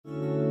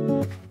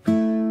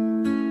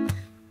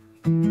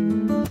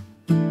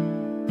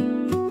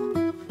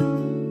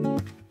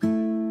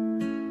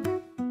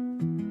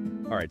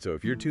right, so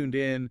if you're tuned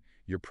in,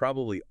 you're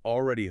probably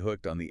already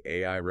hooked on the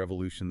AI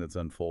revolution that's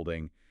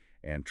unfolding.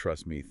 And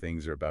trust me,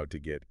 things are about to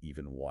get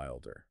even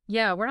wilder.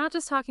 Yeah, we're not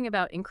just talking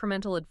about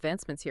incremental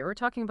advancements here. We're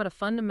talking about a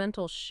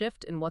fundamental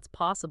shift in what's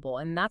possible.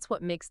 And that's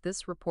what makes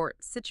this report,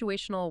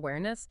 situational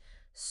awareness,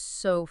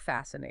 so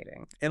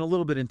fascinating. And a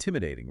little bit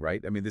intimidating,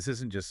 right? I mean, this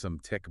isn't just some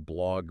tech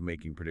blog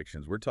making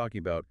predictions. We're talking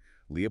about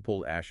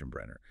Leopold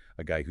Aschenbrenner,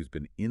 a guy who's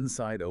been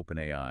inside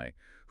OpenAI,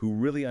 who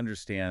really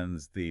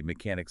understands the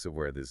mechanics of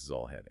where this is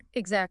all heading.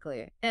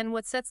 Exactly. And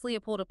what sets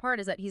Leopold apart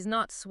is that he's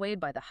not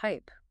swayed by the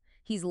hype.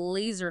 He's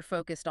laser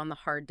focused on the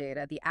hard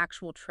data, the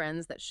actual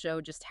trends that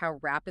show just how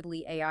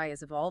rapidly AI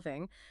is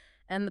evolving.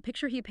 And the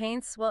picture he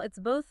paints, well, it's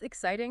both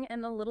exciting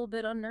and a little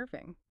bit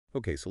unnerving.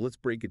 Okay, so let's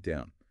break it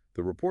down.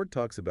 The report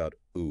talks about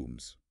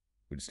OOMs,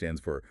 which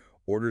stands for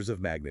orders of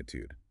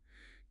magnitude.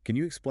 Can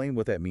you explain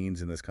what that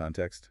means in this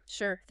context?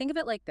 Sure, think of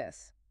it like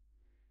this.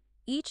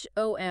 Each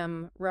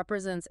OM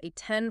represents a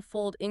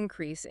 10-fold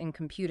increase in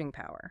computing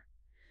power.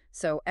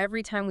 So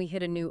every time we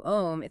hit a new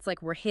ohm, it's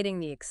like we're hitting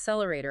the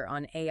accelerator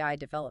on AI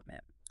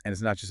development. And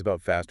it's not just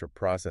about faster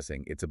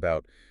processing, it's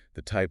about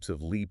the types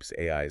of leaps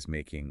AI is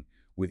making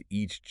with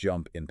each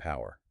jump in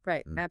power.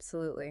 Right,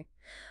 absolutely.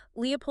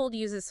 Leopold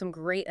uses some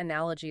great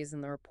analogies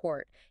in the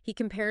report. He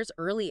compares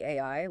early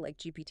AI, like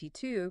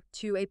GPT-2,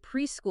 to a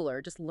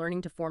preschooler just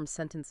learning to form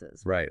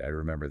sentences. Right, I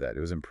remember that.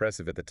 It was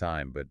impressive at the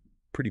time, but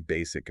pretty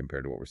basic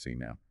compared to what we're seeing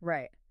now.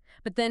 Right.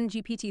 But then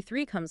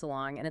GPT-3 comes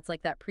along, and it's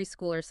like that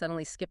preschooler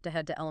suddenly skipped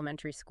ahead to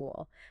elementary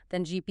school.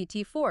 Then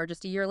GPT-4,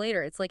 just a year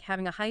later, it's like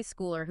having a high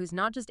schooler who's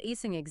not just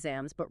acing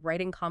exams, but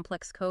writing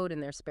complex code in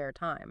their spare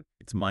time.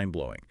 It's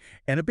mind-blowing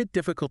and a bit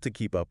difficult to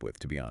keep up with,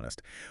 to be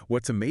honest.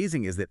 What's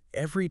amazing is that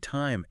every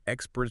time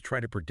experts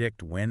try to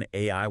predict when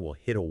AI will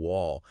hit a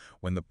wall,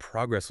 when the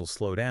progress will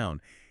slow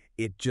down,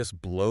 it just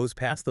blows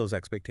past those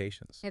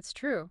expectations. It's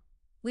true.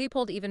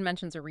 Leopold even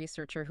mentions a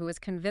researcher who was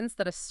convinced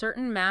that a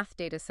certain math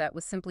dataset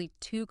was simply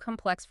too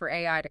complex for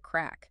AI to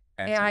crack.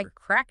 AI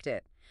cracked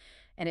it,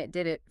 and it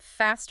did it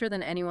faster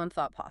than anyone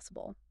thought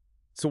possible.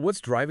 So what's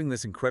driving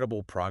this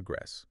incredible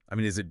progress? I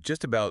mean, is it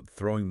just about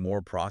throwing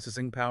more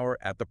processing power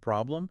at the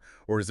problem,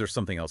 or is there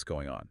something else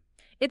going on?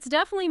 It's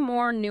definitely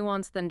more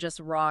nuanced than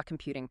just raw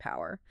computing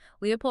power.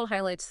 Leopold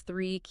highlights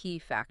three key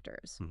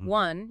factors.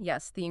 One,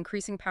 yes, the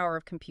increasing power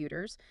of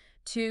computers.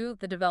 Two,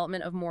 the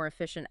development of more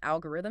efficient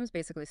algorithms,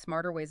 basically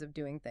smarter ways of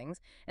doing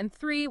things. And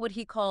three, what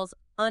he calls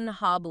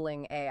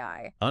unhobbling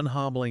AI.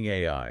 Unhobbling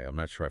AI. I'm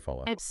not sure I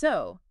follow. And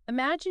so,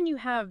 imagine you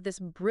have this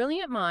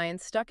brilliant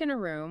mind stuck in a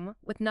room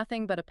with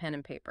nothing but a pen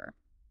and paper.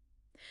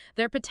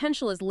 Their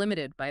potential is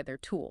limited by their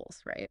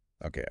tools, right?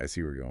 Okay, I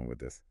see where you're going with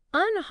this.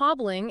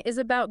 Unhobbling is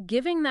about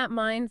giving that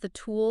mind the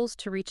tools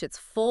to reach its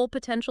full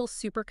potential: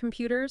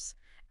 supercomputers,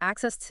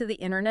 access to the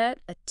internet,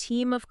 a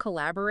team of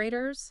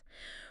collaborators.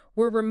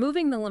 We're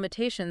removing the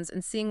limitations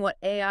and seeing what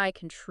AI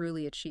can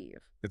truly achieve.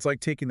 It's like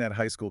taking that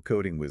high school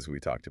coding whiz we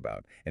talked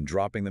about and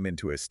dropping them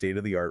into a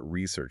state-of-the-art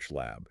research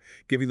lab,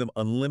 giving them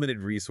unlimited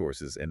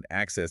resources and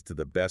access to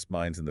the best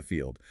minds in the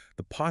field.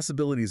 The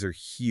possibilities are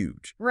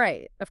huge.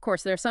 Right. Of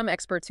course, there are some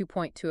experts who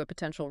point to a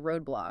potential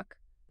roadblock.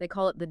 They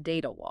call it the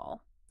data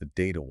wall. The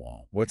data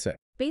wall. What's that?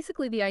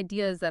 Basically, the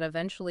idea is that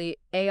eventually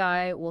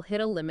AI will hit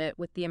a limit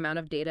with the amount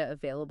of data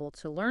available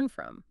to learn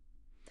from.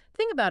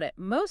 Think about it.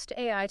 Most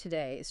AI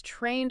today is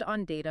trained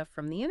on data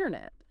from the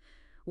internet.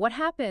 What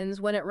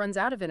happens when it runs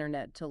out of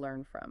internet to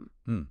learn from?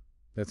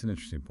 That's an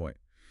interesting point.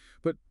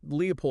 But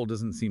Leopold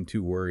doesn't seem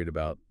too worried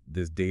about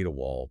this data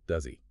wall,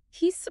 does he?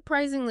 He's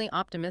surprisingly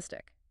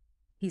optimistic.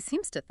 He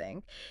seems to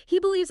think. He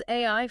believes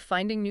AI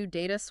finding new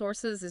data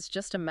sources is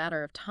just a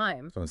matter of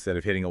time. So instead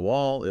of hitting a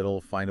wall,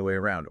 it'll find a way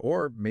around,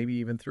 or maybe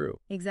even through.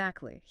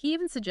 Exactly. He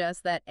even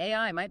suggests that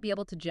AI might be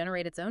able to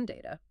generate its own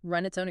data,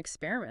 run its own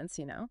experiments,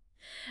 you know?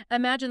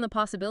 Imagine the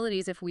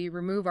possibilities if we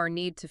remove our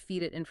need to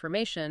feed it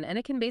information, and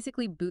it can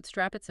basically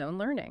bootstrap its own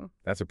learning.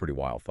 That's a pretty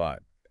wild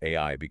thought,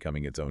 AI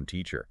becoming its own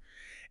teacher.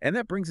 And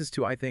that brings us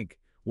to, I think,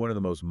 one of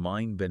the most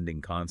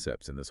mind-bending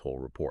concepts in this whole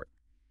report,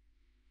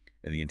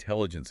 and the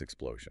intelligence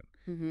explosion.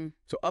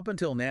 So up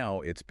until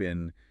now, it's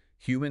been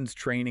humans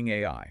training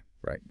AI,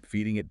 right?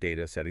 Feeding it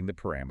data, setting the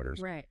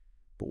parameters. Right.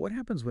 But what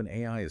happens when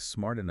AI is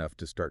smart enough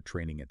to start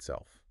training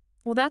itself?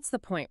 Well, that's the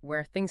point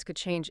where things could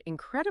change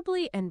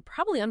incredibly and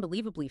probably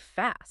unbelievably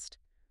fast.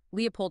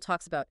 Leopold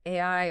talks about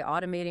AI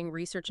automating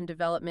research and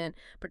development,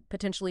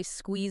 potentially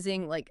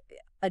squeezing like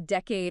a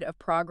decade of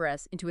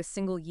progress into a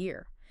single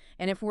year.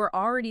 And if we're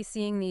already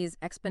seeing these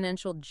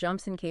exponential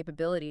jumps in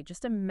capability,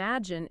 just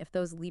imagine if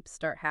those leaps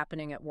start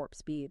happening at warp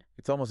speed.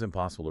 It's almost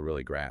impossible to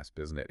really grasp,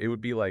 isn't it? It would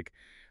be like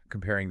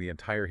comparing the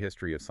entire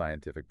history of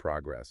scientific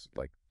progress,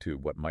 like to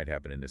what might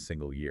happen in a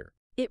single year.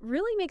 It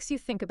really makes you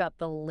think about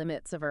the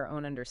limits of our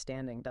own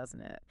understanding,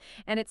 doesn't it?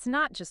 And it's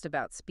not just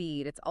about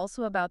speed, it's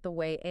also about the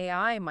way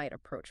AI might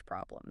approach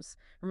problems.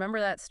 Remember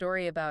that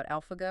story about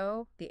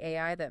AlphaGo, the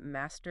AI that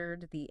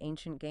mastered the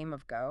ancient game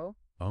of Go?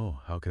 Oh,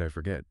 how could I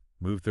forget?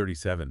 Move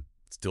 37.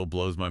 Still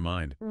blows my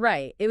mind.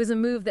 Right. It was a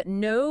move that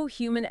no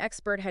human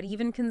expert had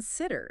even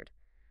considered.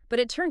 But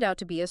it turned out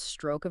to be a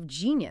stroke of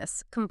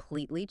genius,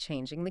 completely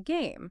changing the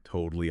game.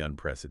 Totally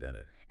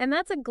unprecedented. And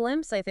that's a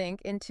glimpse, I think,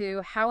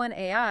 into how an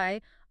AI,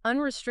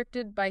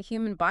 unrestricted by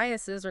human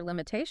biases or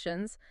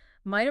limitations,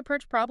 might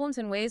approach problems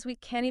in ways we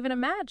can't even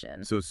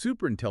imagine. So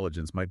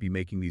superintelligence might be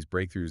making these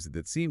breakthroughs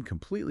that seem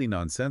completely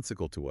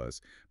nonsensical to us,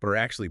 but are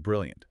actually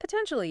brilliant.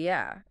 Potentially,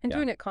 yeah, and Yeah.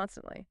 doing it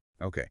constantly.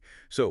 Okay,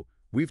 so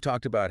we've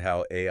talked about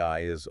how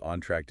AI is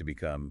on track to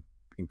become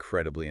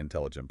incredibly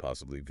intelligent,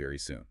 possibly very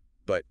soon.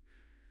 But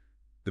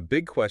the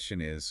big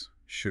question is,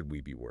 should we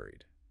be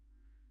worried?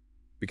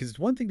 Because it's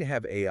one thing to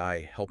have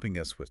AI helping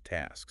us with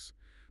tasks,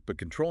 but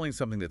controlling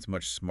something that's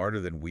much smarter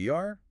than we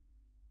are,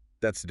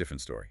 that's a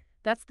different story.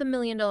 That's the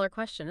million-dollar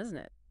question, isn't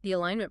it? The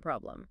alignment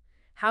problem.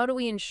 How do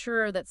we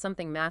ensure that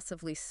something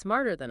massively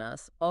smarter than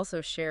us also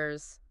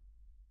shares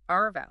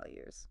our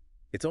values?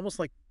 It's almost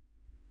like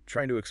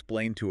trying to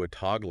explain to a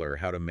toddler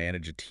how to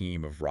manage a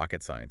team of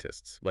rocket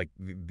scientists. Like,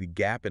 the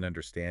gap in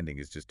understanding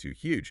is just too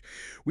huge.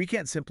 We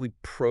can't simply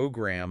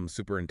program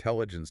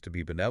superintelligence to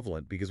be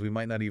benevolent because we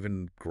might not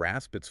even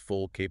grasp its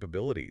full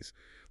capabilities,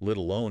 let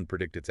alone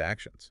predict its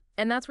actions.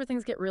 And that's where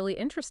things get really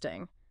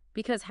interesting.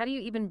 Because how do you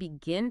even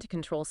begin to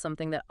control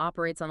something that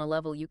operates on a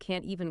level you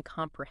can't even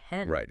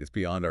comprehend? Right, it's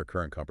beyond our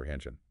current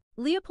comprehension.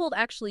 Leopold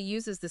actually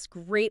uses this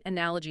great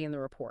analogy in the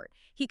report.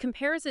 He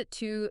compares it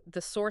to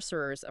the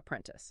Sorcerer's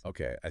apprentice.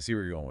 Okay, I see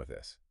where you're going with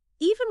this.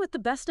 Even with the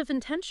best of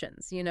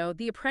intentions,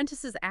 the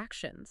apprentice's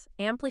actions,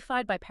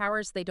 amplified by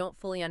powers they don't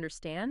fully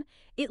understand,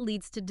 it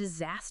leads to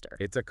disaster.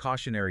 It's a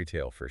cautionary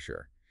tale for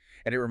sure.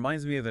 And it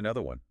reminds me of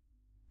another one,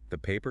 the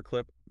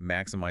paperclip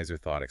maximizer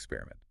thought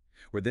experiment,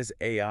 where this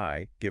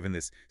AI, given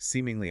this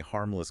seemingly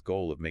harmless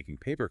goal of making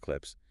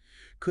paperclips,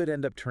 could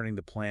end up turning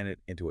the planet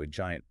into a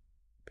giant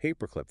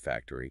paperclip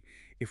factory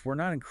if we're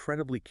not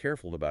incredibly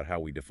careful about how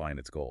we define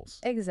its goals.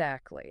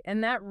 Exactly.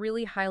 And that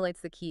really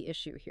highlights the key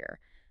issue here.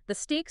 The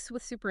stakes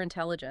with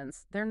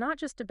superintelligence, they're not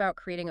just about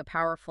creating a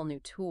powerful new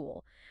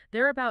tool.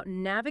 They're about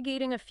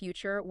navigating a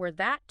future where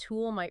that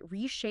tool might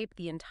reshape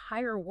the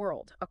entire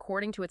world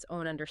according to its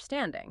own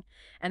understanding.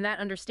 And that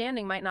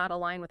understanding might not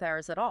align with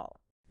ours at all.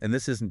 And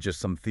this isn't just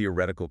some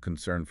theoretical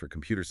concern for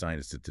computer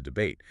scientists to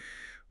debate.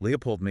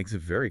 Leopold makes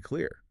it very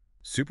clear.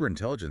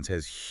 Superintelligence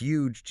has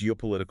huge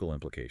geopolitical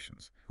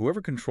implications.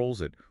 Whoever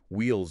controls it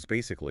wields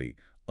basically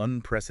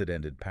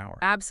unprecedented power.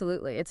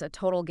 Absolutely. It's a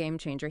total game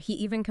changer. He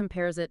even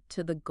compares it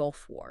to the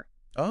Gulf War.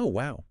 Oh,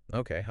 wow.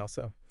 Okay, how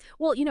so?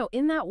 Well,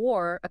 in that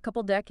war, a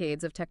couple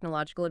decades of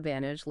technological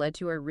advantage led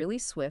to a really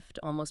swift,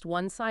 almost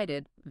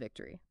one-sided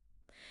victory.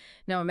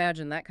 Now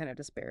imagine that kind of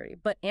disparity,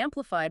 but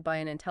amplified by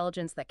an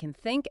intelligence that can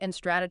think and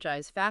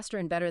strategize faster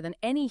and better than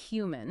any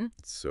human.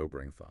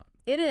 Sobering thought.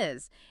 It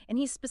is. And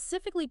he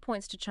specifically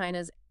points to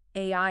China's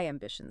AI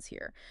ambitions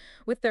here.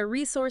 With their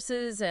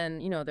resources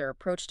and, their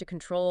approach to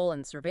control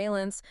and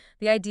surveillance,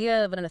 the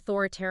idea of an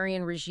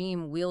authoritarian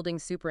regime wielding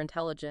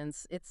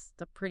superintelligence, it's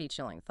a pretty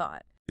chilling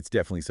thought. It's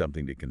definitely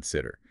something to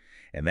consider.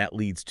 And that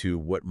leads to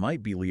what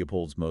might be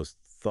Leopold's most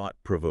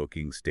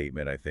thought-provoking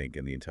statement, I think,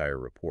 in the entire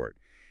report.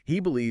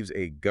 He believes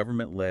a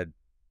government-led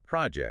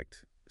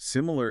project,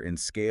 similar in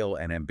scale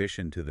and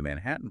ambition to the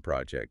Manhattan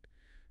Project,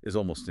 is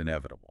almost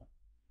inevitable.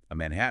 A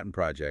Manhattan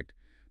Project,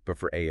 but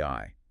for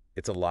AI.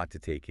 It's a lot to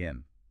take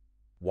in.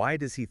 Why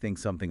does he think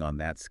something on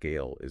that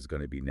scale is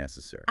going to be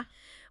necessary?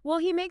 Well,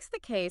 he makes the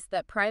case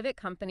that private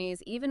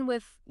companies, even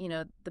with,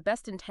 the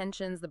best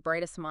intentions, the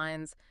brightest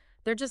minds,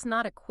 they're just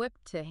not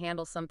equipped to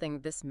handle something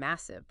this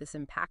massive, this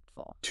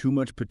impactful. Too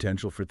much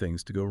potential for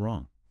things to go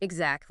wrong.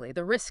 Exactly.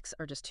 The risks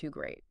are just too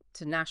great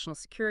to national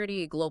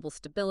security, global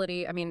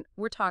stability. I mean,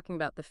 we're talking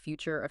about the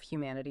future of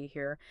humanity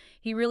here.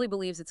 He really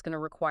believes it's going to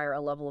require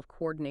a level of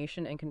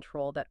coordination and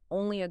control that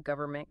only a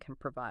government can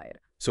provide.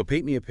 So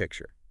paint me a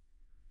picture.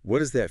 What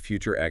does that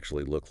future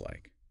actually look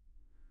like?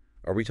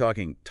 Are we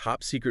talking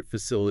top secret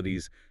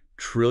facilities,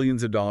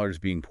 trillions of dollars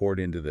being poured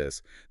into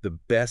this, the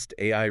best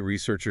AI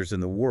researchers in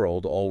the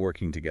world all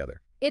working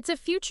together? It's a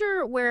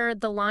future where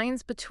the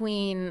lines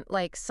between,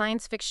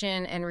 science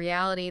fiction and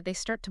reality, they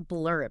start to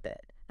blur a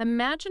bit.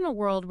 Imagine a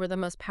world where the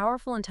most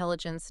powerful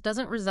intelligence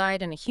doesn't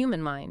reside in a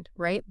human mind,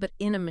 right, but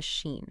in a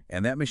machine.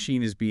 And that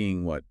machine is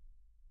being, what,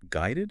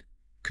 guided?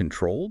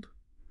 Controlled?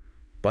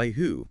 By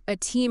who? A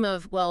team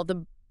of,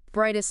 the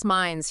brightest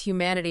minds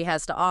humanity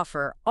has to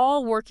offer,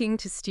 all working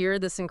to steer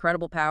this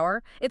incredible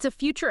power. It's a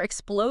future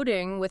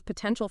exploding with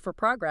potential for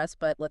progress,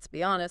 but let's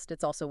be honest,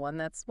 it's also one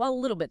that's, a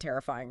little bit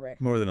terrifying, right?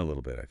 More than a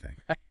little bit, I think.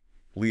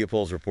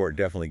 Leopold's report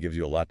definitely gives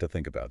you a lot to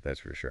think about,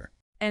 that's for sure.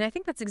 And I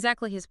think that's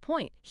exactly his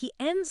point. He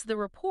ends the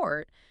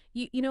report,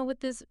 with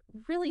this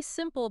really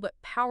simple but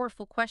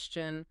powerful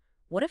question,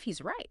 what if he's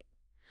right?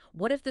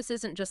 What if this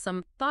isn't just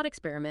some thought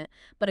experiment,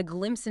 but a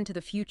glimpse into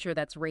the future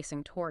that's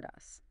racing toward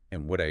us?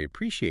 And what I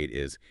appreciate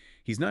is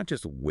he's not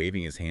just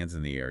waving his hands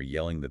in the air,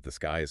 yelling that the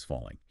sky is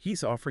falling.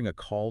 He's offering a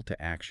call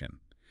to action.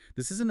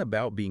 This isn't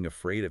about being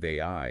afraid of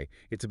AI.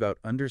 It's about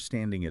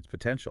understanding its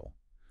potential,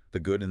 the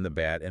good and the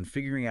bad, and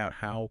figuring out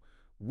how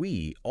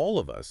we, all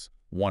of us,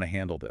 want to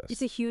handle It's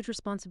this. a huge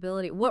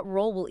responsibility. What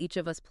role will each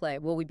of us play?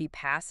 Will we be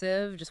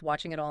passive, just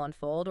watching it all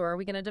unfold, or are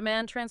we going to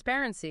demand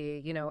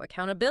transparency,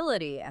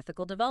 accountability,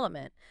 ethical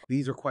development?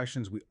 These are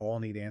questions we all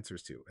need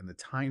answers to, and the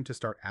time to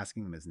start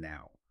asking them is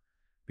now.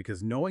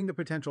 Because knowing the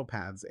potential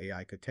paths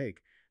AI could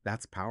take,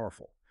 that's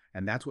powerful.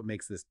 And that's what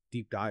makes this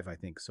deep dive, I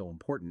think, so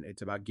important.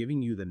 It's about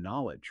giving you the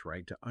knowledge,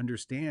 right, to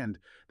understand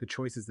the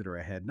choices that are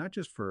ahead, not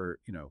just for,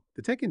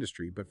 the tech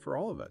industry, but for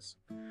all of us.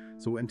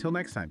 So until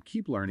next time,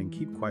 keep learning,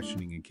 keep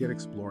questioning, and keep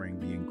exploring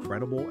the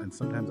incredible and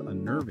sometimes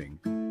unnerving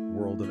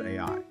world of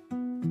AI.